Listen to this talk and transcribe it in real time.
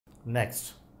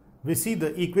Next, we see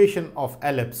the equation of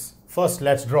ellipse. First,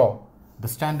 let's draw the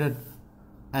standard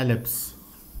ellipse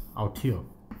out here.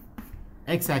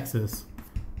 X-axis,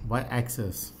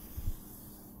 y-axis,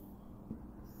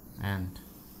 and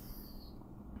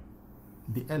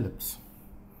the ellipse.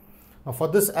 Now for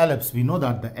this ellipse, we know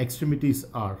that the extremities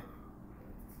are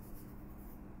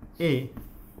A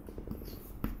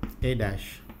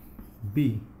dash,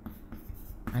 B,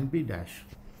 and B dash.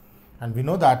 And we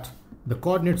know that the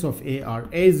coordinates of A are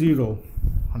A0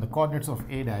 and the coordinates of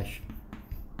A dash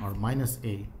are minus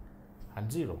A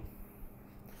and 0.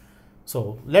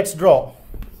 So let's draw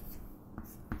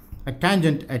a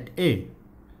tangent at A,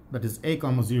 that is A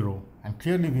comma 0, and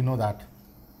clearly we know that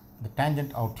the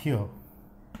tangent out here,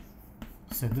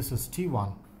 say this is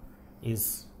T1,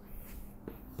 is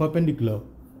perpendicular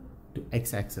to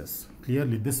x-axis.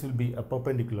 Clearly this will be a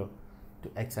perpendicular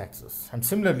to x-axis. And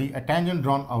similarly, a tangent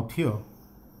drawn out here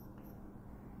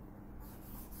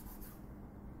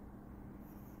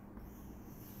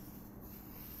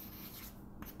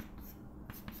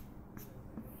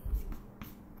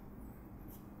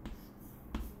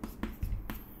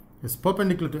is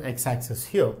perpendicular to x-axis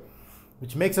here,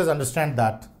 which makes us understand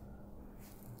that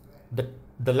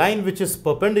the line which is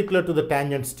perpendicular to the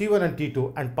tangents T1 and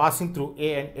T2 and passing through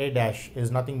A and A dash is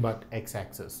nothing but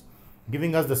x-axis,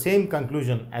 giving us the same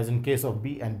conclusion as in case of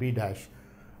B and B dash,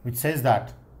 which says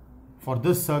that for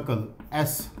this circle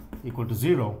S equal to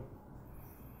 0,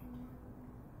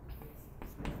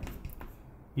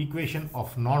 equation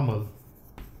of normal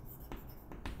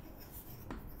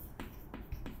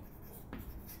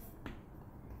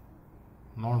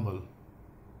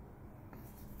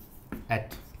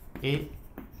at A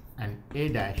and A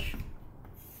dash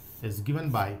is given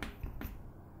by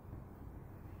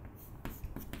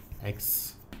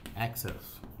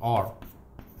x-axis or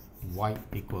y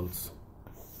equals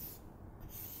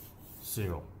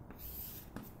 0.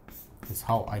 This is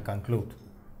how I conclude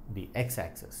the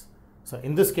x-axis. So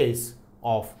in this case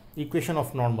of equation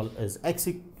of normal is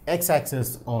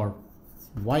x-axis or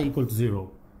y equal to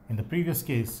 0. In the previous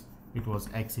case it was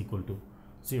x equal to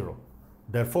 0.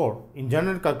 Therefore, in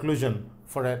general conclusion,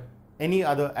 for any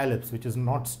other ellipse which is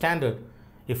not standard,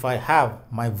 if I have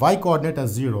my y coordinate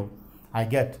as 0, I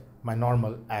get my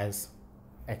normal as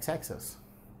x-axis.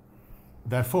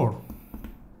 Therefore,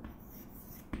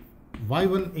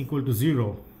 y1 equal to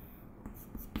 0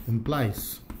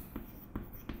 implies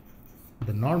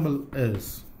the normal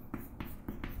is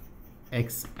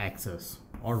x-axis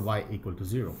or y equal to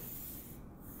 0.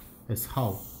 Is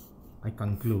how I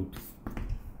conclude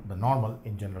the normal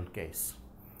in general case.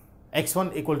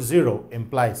 x1 equal to 0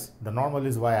 implies the normal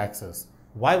is y-axis.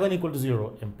 y1 equal to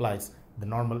 0 implies the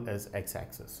normal is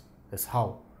x-axis. Is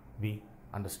how we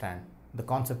understand the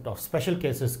concept of special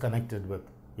cases connected with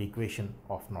the equation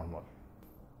of normal.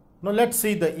 Now let's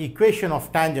see the equation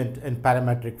of tangent in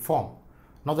parametric form.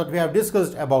 Now that we have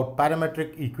discussed about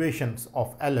parametric equations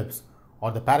of ellipse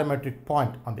or the parametric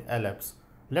point on the ellipse,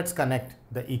 let's connect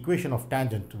the equation of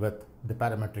tangent with the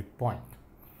parametric point.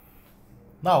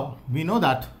 Now we know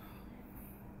that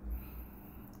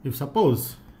if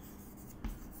suppose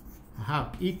I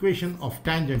have equation of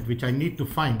tangent which I need to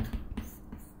find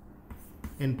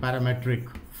in parametric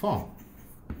form,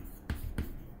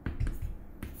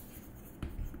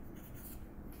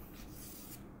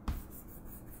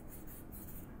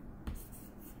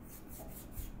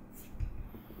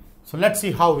 so let's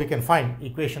see how we can find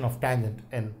equation of tangent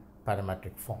in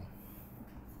parametric form.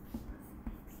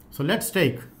 So let's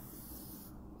take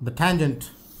the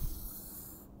tangent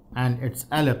and its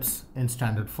ellipse in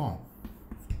standard form.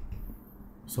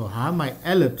 So I have my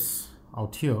ellipse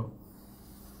out here,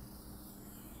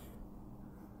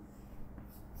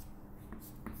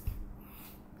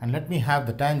 and let me have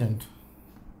the tangent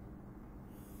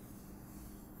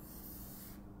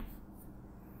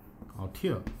out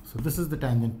here. So this is the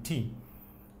tangent T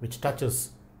which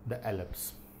touches the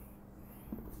ellipse.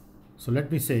 So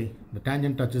let me say the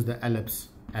tangent touches the ellipse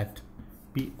at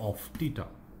P of theta.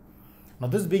 Now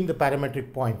this being the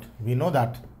parametric point, we know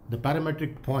that the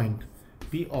parametric point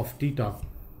P of theta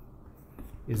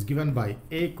is given by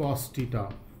A cos theta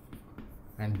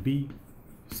and B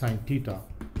sin theta,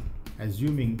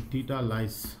 assuming theta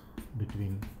lies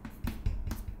between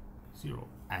 0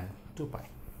 and 2 pi.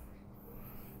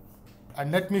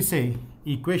 And let me say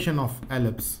equation of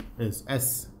ellipse is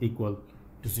S equal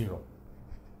to 0.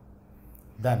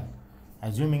 Then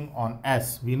assuming on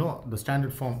S, we know the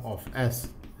standard form of S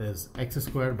is x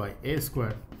squared by a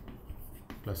squared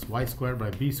plus y squared by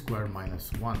b squared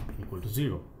minus 1 equal to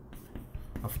 0.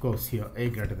 Of course here a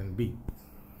greater than b.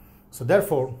 So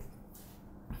therefore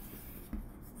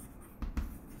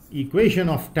equation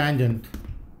of tangent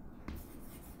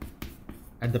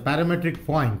at the parametric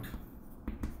point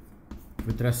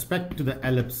with respect to the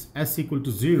ellipse s equal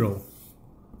to 0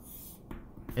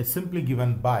 is simply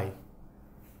given by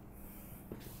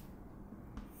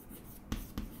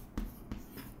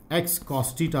x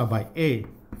cos theta by a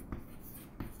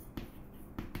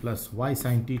plus y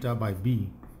sin theta by b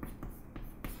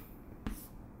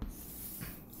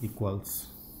equals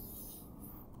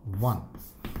 1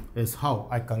 is how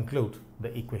I conclude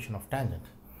the equation of tangent.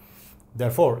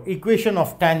 Therefore, equation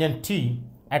of tangent t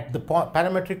at the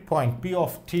parametric point p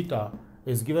of theta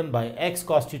is given by x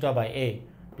cos theta by a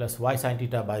plus y sin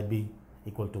theta by b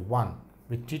equal to 1,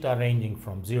 with theta ranging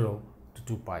from 0 to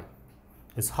 2 pi,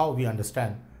 is how we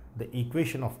understand the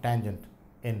equation of tangent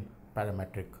in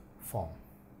parametric form.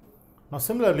 Now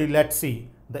similarly, let's see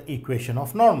the equation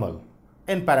of normal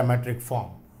in parametric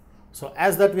form. So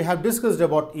as that we have discussed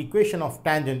about equation of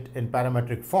tangent in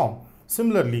parametric form,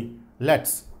 similarly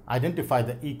let's identify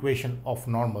the equation of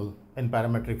normal in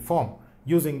parametric form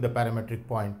using the parametric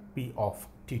point p of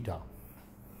theta.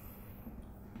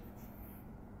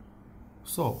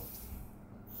 So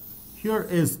here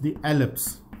is the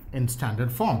ellipse in standard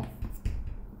form.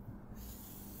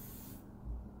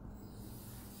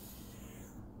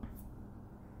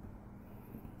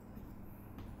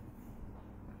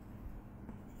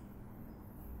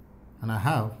 And I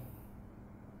have,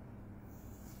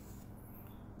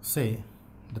 say,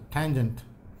 the tangent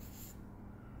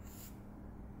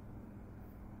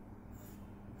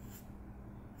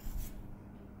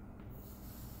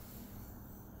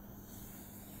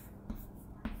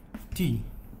t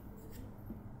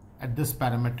at this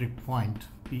parametric point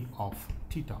p of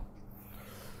theta.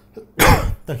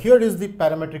 So here is the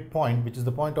parametric point, which is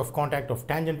the point of contact of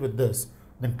tangent with this.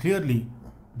 Then clearly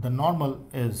the normal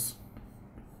is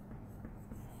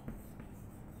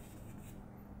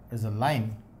a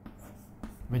line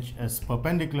which is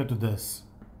perpendicular to this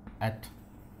at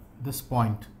this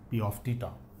point p of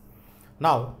theta.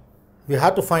 Now we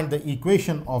have to find the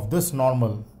equation of this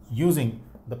normal using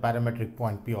the parametric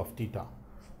point p of theta,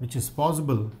 which is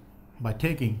possible by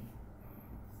taking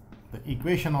the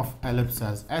equation of ellipse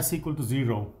as s equal to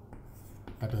 0,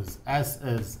 that is s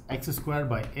is x squared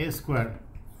by a squared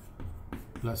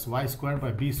plus y squared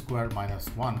by b squared minus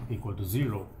 1 equal to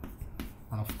 0,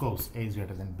 and of course a is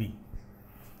greater than b.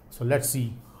 So let's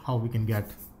see how we can get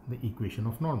the equation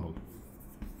of normal.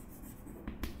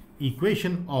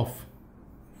 Equation of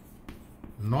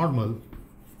normal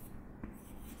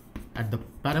at the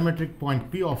parametric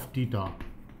point p of theta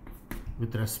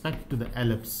with respect to the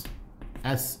ellipse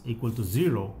s equal to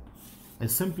 0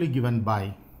 is simply given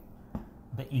by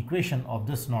the equation of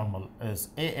this normal is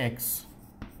ax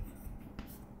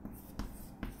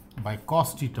by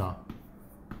cos theta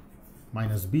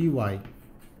minus by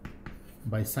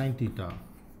by sin theta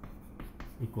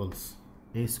equals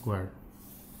a square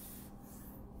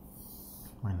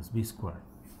minus b square,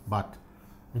 but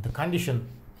with the condition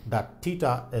that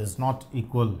theta is not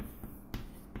equal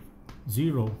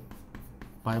 0,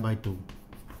 pi by 2,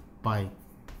 pi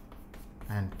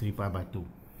and 3 pi by 2.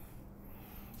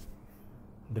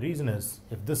 The reason is,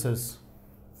 if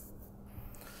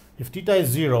theta is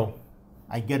 0,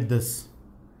 I get this.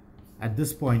 At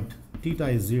this point theta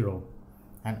is 0,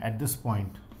 and at this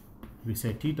point we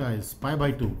say theta is pi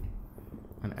by 2,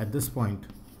 and at this point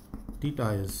theta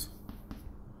is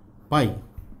pi,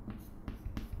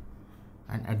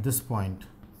 and at this point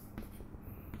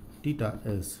theta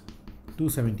is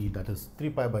 270, that is 3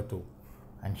 pi by 2,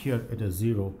 and here it is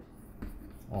 0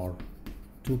 or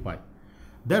 2 pi.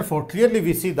 Therefore clearly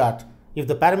we see that if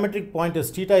the parametric point is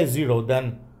theta is 0,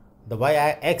 then the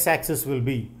x axis will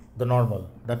be the normal.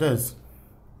 That is,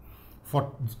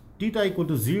 for theta equal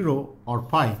to 0 or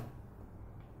pi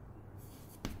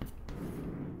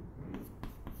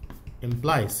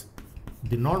implies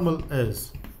the normal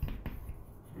is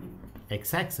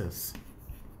x axis,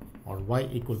 or y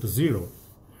equal to 0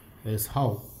 is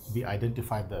how we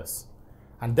identify this.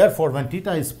 And therefore when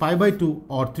theta is pi by 2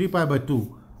 or 3 pi by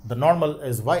 2, the normal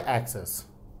is y axis.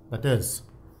 That is,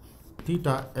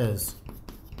 theta is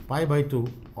pi by 2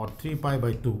 or 3 pi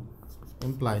by 2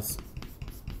 implies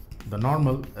the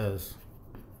normal is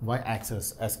y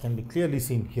axis, as can be clearly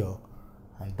seen here,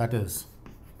 and that is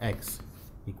x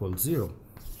equals 0.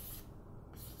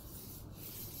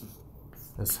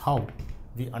 That's how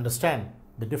we understand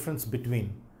the difference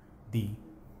between the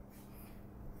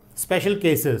special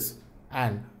cases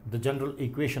and the general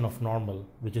equation of normal,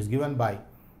 which is given by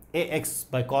ax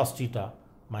by cos theta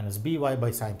minus by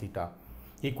by sin theta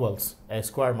equals a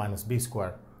square minus b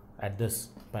square at this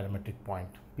parametric point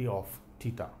p of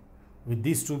theta, with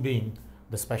these two being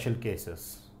the special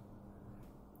cases.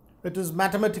 It is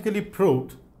mathematically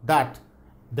proved that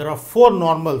there are four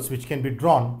normals which can be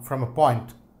drawn from a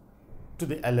point to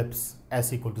the ellipse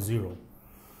s equal to 0.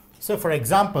 So for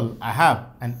example, I have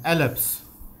an ellipse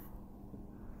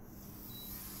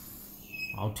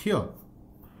out here,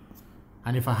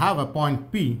 and if I have a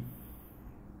point P,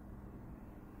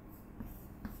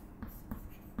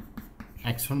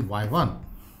 x1, y1,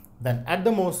 then at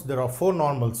the most there are four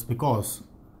normals, because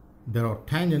there are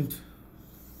tangent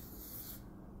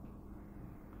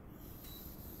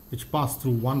which pass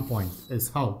through one point is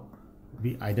how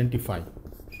we identify.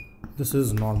 This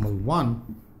is normal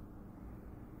 1,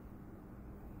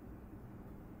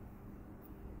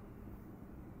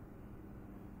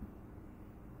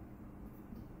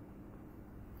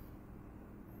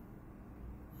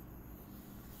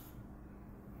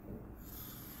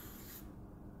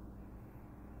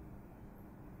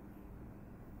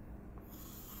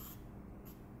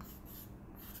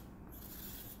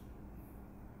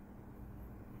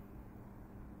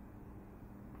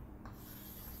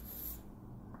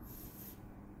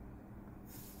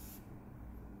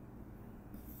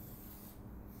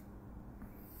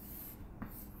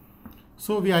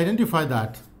 so we identify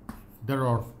that there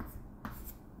are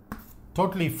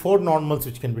totally four normals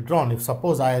which can be drawn. If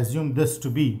suppose I assume this to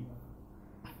be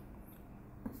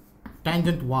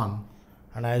tangent 1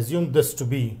 and I assume this to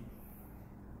be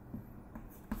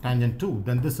tangent 2,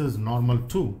 then this is normal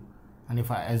 2. And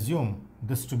if I assume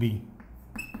this to be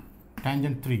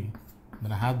tangent 3,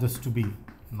 then I have this to be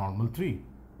normal 3.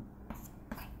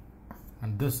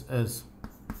 And this is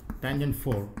tangent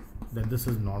 4, then this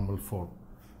is normal 4.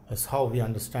 Is how we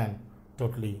understand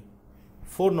totally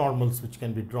four normals which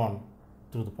can be drawn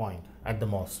through the point at the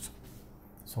most.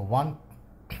 So 1,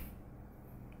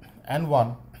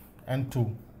 n1,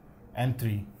 n2,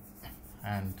 n3,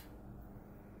 and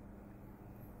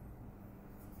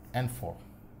n4.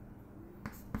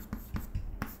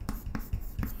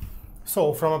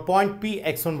 So from a point P,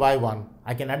 x1, y1,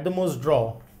 I can at the most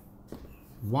draw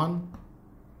 1,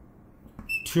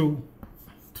 2,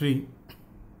 3,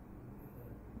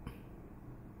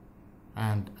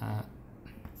 and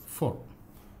 4.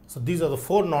 So these are the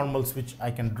four normals which I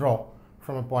can draw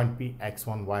from a point P,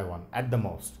 x1, y1 at the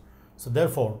most. So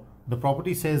therefore, the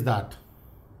property says that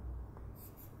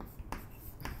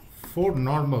four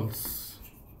normals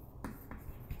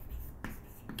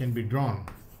can be drawn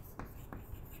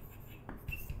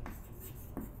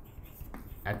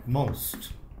at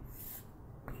most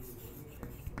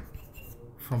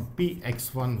from P,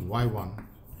 x1, y1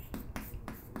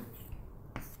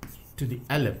 to the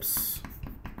ellipse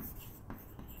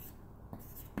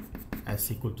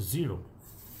s equal to 0.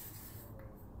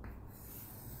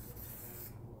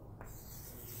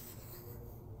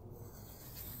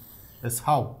 Is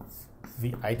how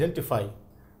we identify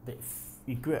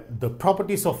the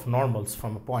properties of normals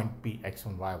from a point P,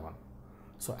 x1, y1.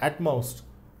 So at most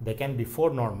there can be four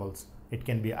normals. It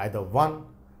can be either 1,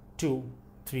 2,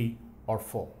 3, or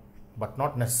 4, but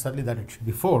not necessarily that it should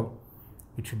be 4.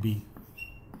 It should be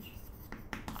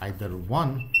either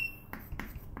 1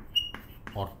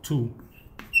 or 2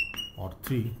 or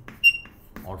 3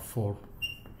 or 4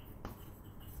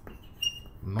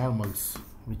 normals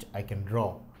which I can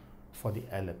draw for the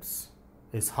ellipse.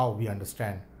 Is how we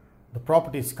understand the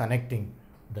properties connecting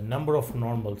the number of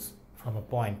normals from a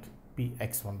point P,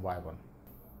 x1, y1.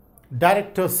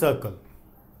 Director circle.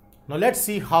 Now let's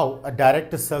see how a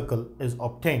director circle is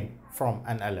obtained from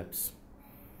an ellipse.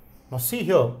 Now see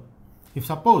here, if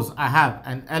suppose I have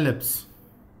an ellipse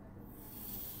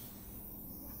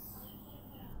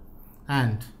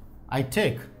and I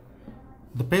take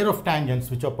the pair of tangents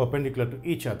which are perpendicular to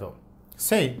each other.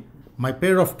 Say my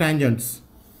pair of tangents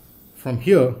from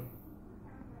here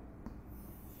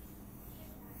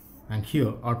and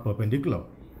here are perpendicular,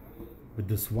 with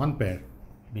this one pair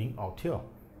being out here.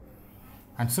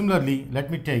 And similarly,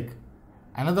 let me take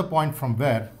another point from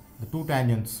where the two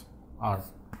tangents are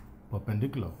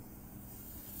perpendicular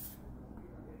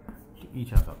to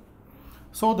each other.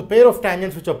 So the pair of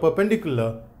tangents which are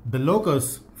perpendicular, the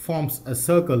locus forms a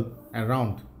circle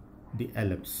around the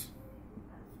ellipse.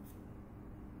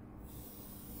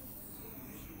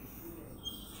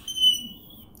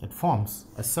 It forms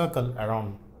a circle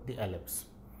around the ellipse.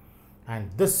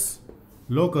 And this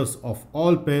locus of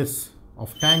all pairs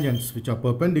of tangents which are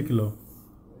perpendicular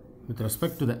with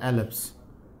respect to the ellipse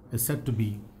is said to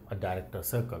be a director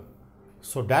circle.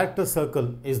 So director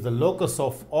circle is the locus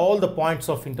of all the points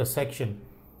of intersection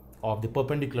of the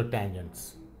perpendicular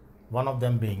tangents, one of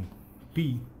them being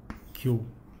P, Q,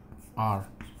 R,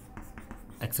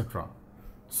 etc.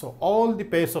 So all the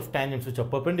pairs of tangents which are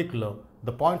perpendicular,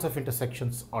 the points of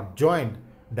intersections are joined,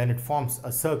 then it forms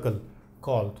a circle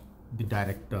called the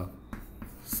director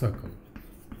circle.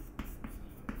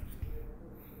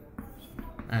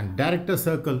 And director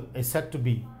circle is said to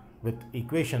be with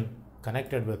equation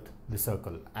connected with the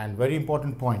circle. And very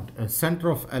important point, a center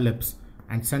of ellipse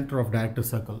and center of director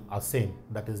circle are same,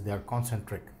 that is, they are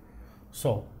concentric.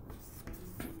 So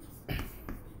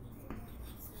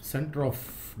center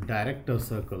of director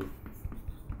circle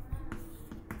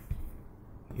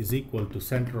is equal to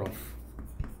center of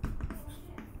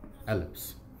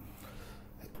ellipse,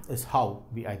 is how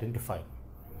we identify.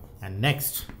 And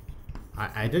next,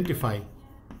 I identify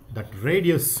that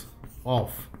radius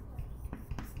of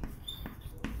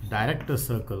director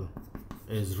circle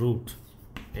is root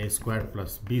a squared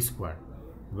plus b squared,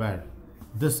 where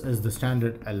this is the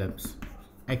standard ellipse,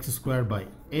 x squared by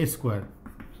a squared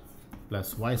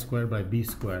plus y squared by b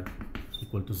squared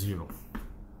equal to 0.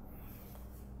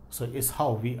 So is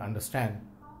how we understand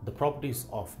the properties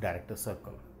of director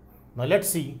circle. Now let's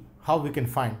see how we can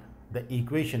find the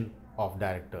equation of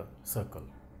director circle.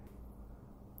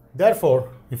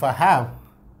 Therefore, if I have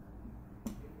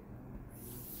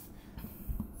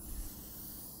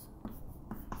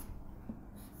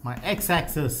my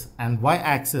x-axis and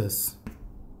y-axis,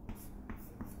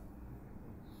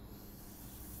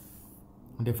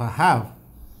 and if I have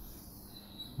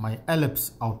my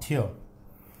ellipse out here,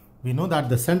 we know that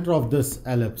the center of this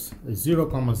ellipse is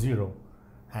 0, 0,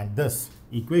 and this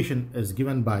equation is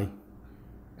given by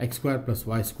x squared plus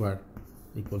y squared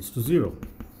equals to 0.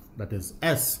 That is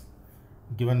S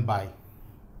given by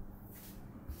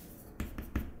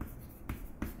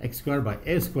x squared by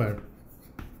a squared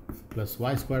plus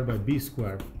y squared by b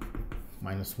squared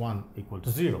minus 1 equal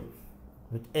to 0,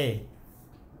 with a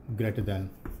greater than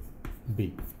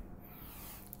b.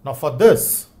 Now for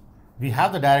this, we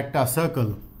have the director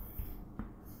circle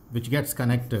which gets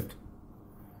connected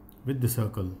with the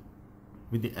circle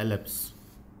with the ellipse.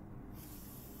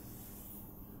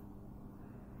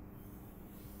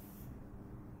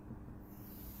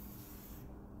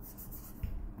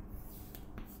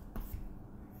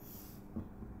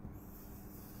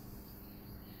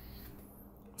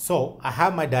 So I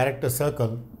have my director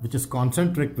circle which is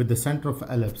concentric with the center of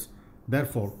ellipse.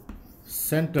 Therefore,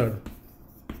 center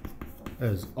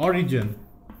is origin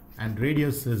and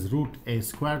radius is root a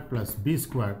squared plus b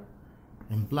squared,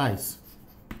 implies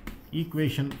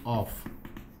equation of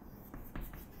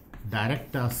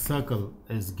director circle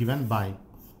is given by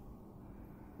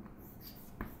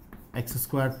x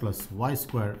squared plus y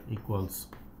squared equals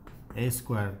a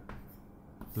squared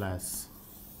plus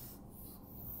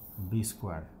b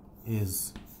squared,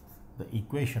 is the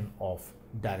equation of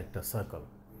director circle,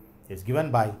 is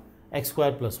given by x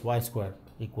squared plus y squared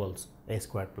equals a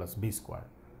squared plus b squared.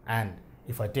 And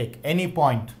if I take any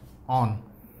point on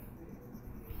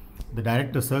the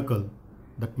director circle,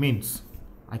 that means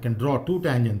I can draw two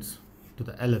tangents to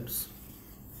the ellipse,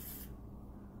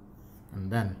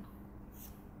 and then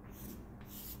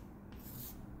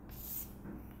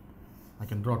I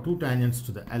can draw two tangents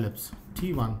to the ellipse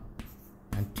T1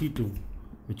 and T2,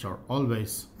 which are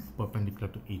always perpendicular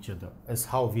to each other, is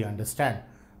how we understand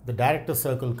the director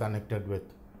circle connected with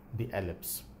the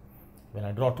ellipse. When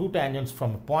I draw two tangents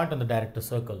from a point on the director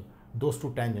circle, those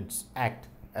two tangents act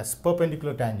as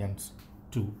perpendicular tangents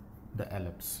to the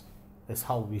ellipse, is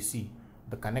how we see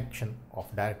the connection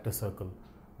of director circle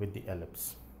with the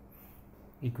ellipse.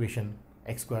 Equation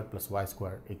x squared plus y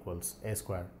squared equals a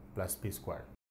squared plus b squared.